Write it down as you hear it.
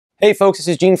Hey folks, this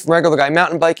is Gene from Regular Guy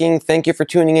Mountain Biking. Thank you for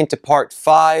tuning in to part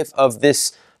 5 of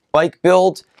this bike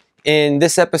build. In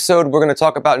this episode, we're going to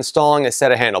talk about installing a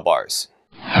set of handlebars.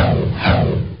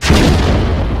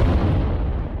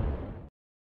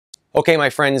 Okay, my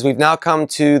friends, we've now come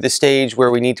to the stage where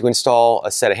we need to install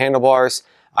a set of handlebars.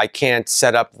 I can't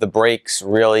set up the brakes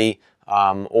really,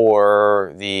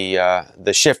 or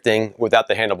the shifting without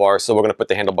the handlebars, so we're going to put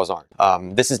the handlebars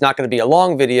on. This is not going to be a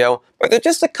long video, but there's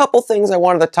just a couple things I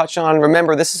wanted to touch on.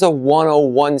 Remember, this is a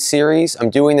 101 series. I'm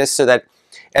doing this so that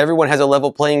everyone has a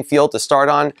level playing field to start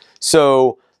on.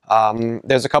 So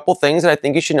there's a couple things that I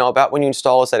think you should know about when you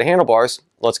install a set of handlebars.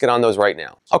 Let's get on those right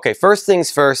now. Okay, first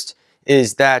things first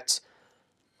is that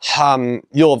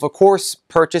you'll have, of course,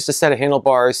 purchased a set of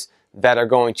handlebars that are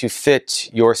going to fit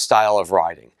your style of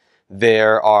riding.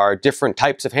 There are different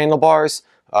types of handlebars,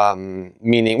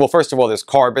 meaning, well, first of all, there's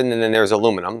carbon and then there's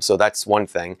aluminum, so that's one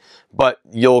thing. But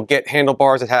you'll get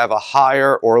handlebars that have a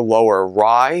higher or lower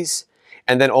rise,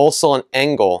 and then also an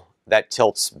angle that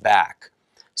tilts back.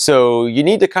 So you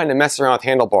need to kind of mess around with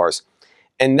handlebars.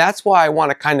 And that's why I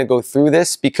want to kind of go through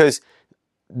this, because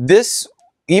this,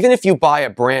 even if you buy a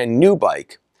brand new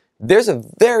bike, there's a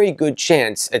very good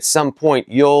chance at some point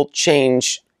you'll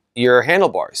change your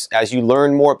handlebars. As you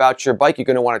learn more about your bike, you're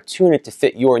going to want to tune it to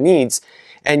fit your needs,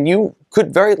 and you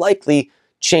could very likely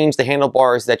change the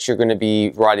handlebars that you're going to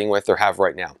be riding with or have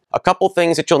right now. A couple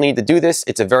things that you'll need to do this.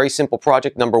 It's a very simple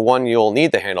project. Number one, you'll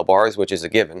need the handlebars, which is a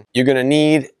given. You're going to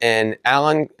need an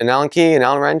Allen key, an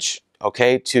Allen wrench,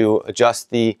 okay, to adjust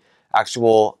the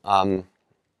actual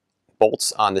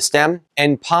bolts on the stem,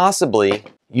 and possibly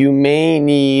you may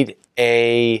need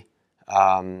a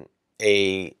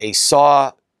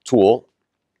saw tool.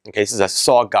 Okay, this is a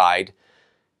saw guide.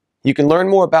 You can learn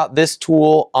more about this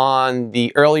tool on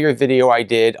the earlier video I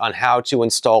did on how to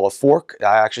install a fork.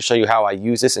 I actually show you how I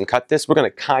use this and cut this. We're going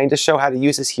to kind of show how to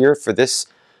use this here for this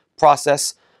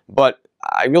process, but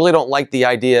I really don't like the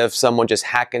idea of someone just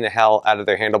hacking the hell out of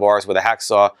their handlebars with a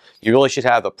hacksaw. You really should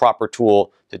have a proper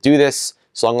tool to do this.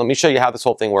 So let me show you how this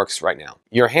whole thing works right now.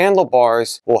 Your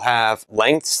handlebars will have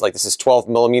lengths, like this is 12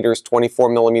 millimeters, 24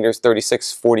 millimeters,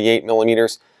 36, 48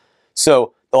 millimeters.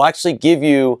 So they'll actually give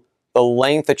you the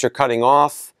length that you're cutting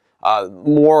off,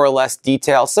 more or less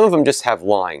detail. Some of them just have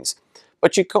lines.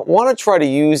 But you want to try to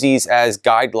use these as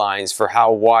guidelines for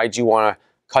how wide you want to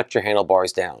cut your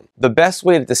handlebars down. The best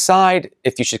way to decide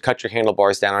if you should cut your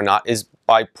handlebars down or not is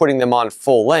by putting them on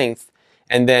full length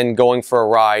and then going for a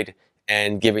ride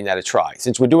and giving that a try.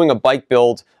 Since we're doing a bike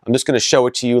build, I'm just going to show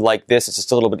it to you like this. It's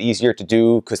just a little bit easier to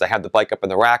do because I have the bike up in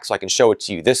the rack, so I can show it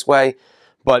to you this way.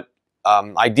 But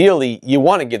ideally, you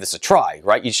want to give this a try,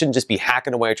 right? You shouldn't just be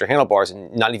hacking away at your handlebars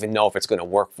and not even know if it's going to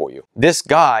work for you. This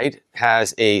guide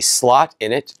has a slot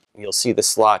in it. You'll see the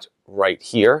slot right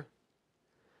here.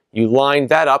 You line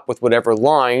that up with whatever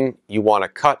line you want to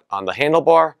cut on the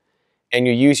handlebar, and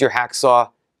you use your hacksaw,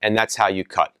 and that's how you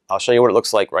cut. I'll show you what it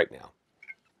looks like right now.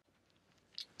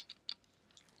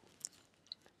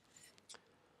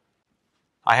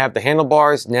 I have the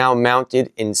handlebars now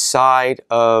mounted inside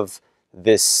of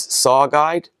this saw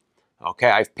guide. Okay,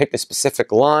 I've picked a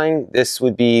specific line. This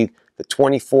would be the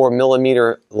 24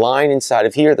 millimeter line inside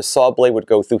of here. The saw blade would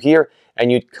go through here,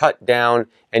 and you'd cut down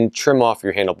and trim off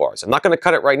your handlebars. I'm not going to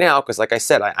cut it right now because, like I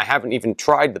said, I haven't even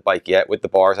tried the bike yet with the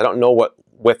bars. I don't know what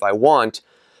width I want,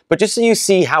 but just so you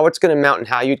see how it's going to mount and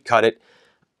how you'd cut it.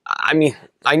 I mean,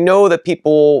 I know that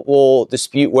people will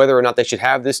dispute whether or not they should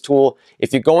have this tool.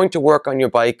 If you're going to work on your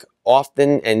bike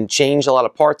often and change a lot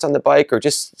of parts on the bike, or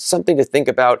just something to think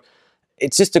about,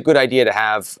 it's just a good idea to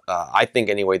have, I think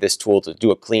anyway, this tool to do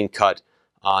a clean cut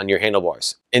on your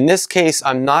handlebars. In this case,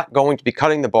 I'm not going to be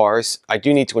cutting the bars. I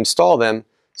do need to install them,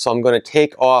 so I'm going to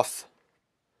take off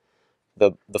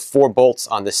the 4 bolts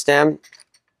on the stem.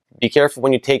 Be careful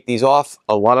when you take these off.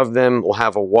 A lot of them will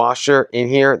have a washer in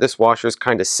here. This washer is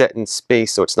kind of set in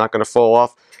space, so it's not going to fall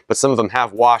off. But some of them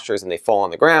have washers and they fall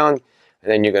on the ground.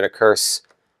 And then you're going to curse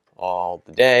all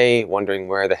the day, wondering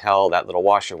where the hell that little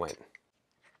washer went.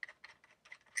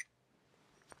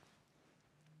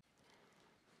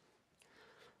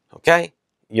 Okay,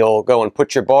 you'll go and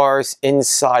put your bars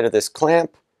inside of this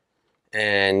clamp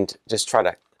and just try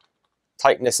to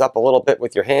tighten this up a little bit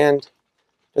with your hand,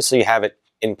 just so you have it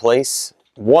in place.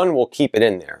 One will keep it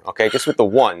in there, okay? Just with the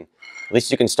one, at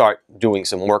least you can start doing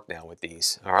some work now with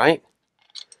these, all right?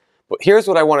 But here's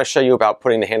what I want to show you about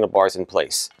putting the handlebars in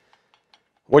place.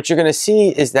 What you're going to see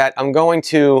is that I'm going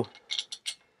to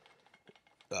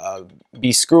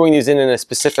be screwing these in a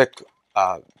specific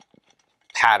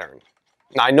pattern.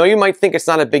 Now, I know you might think it's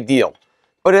not a big deal,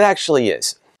 but it actually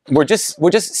is. We're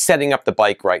just setting up the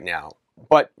bike right now.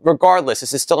 But regardless,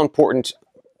 this is still important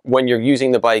when you're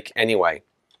using the bike anyway.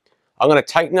 I'm going to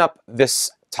tighten up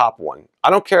this top one. I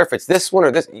don't care if it's this one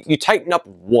or this. You tighten up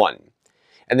one.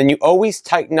 And then you always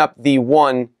tighten up the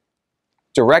one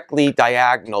directly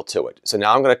diagonal to it. So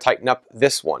now I'm going to tighten up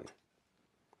this one.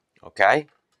 Okay?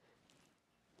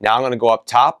 Now I'm going to go up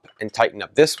top and tighten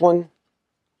up this one.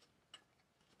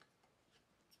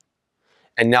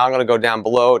 And now I'm going to go down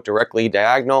below, directly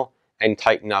diagonal, and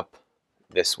tighten up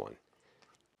this one.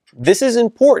 This is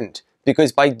important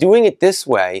because by doing it this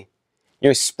way,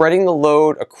 you're spreading the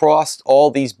load across all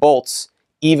these bolts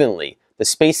evenly. The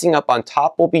spacing up on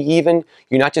top will be even.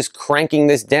 You're not just cranking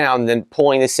this down and then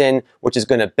pulling this in, which is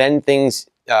going to bend things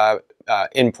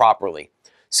improperly.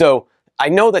 So I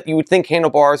know that you would think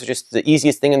handlebars are just the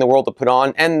easiest thing in the world to put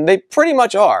on, and they pretty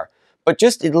much are. But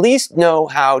just at least know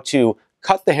how to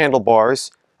cut the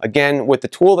handlebars. Again, with the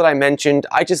tool that I mentioned,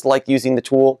 I just like using the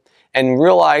tool, and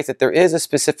realize that there is a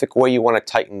specific way you want to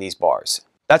tighten these bars.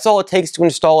 That's all it takes to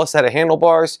install a set of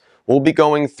handlebars. We'll be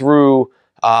going through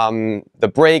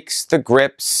the brakes, the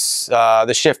grips,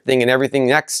 the shifting, and everything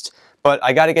next. But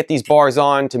I got to get these bars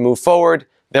on to move forward.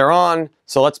 They're on,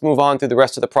 so let's move on through the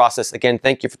rest of the process. Again,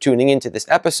 thank you for tuning into this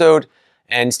episode,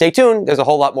 and stay tuned. There's a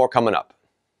whole lot more coming up.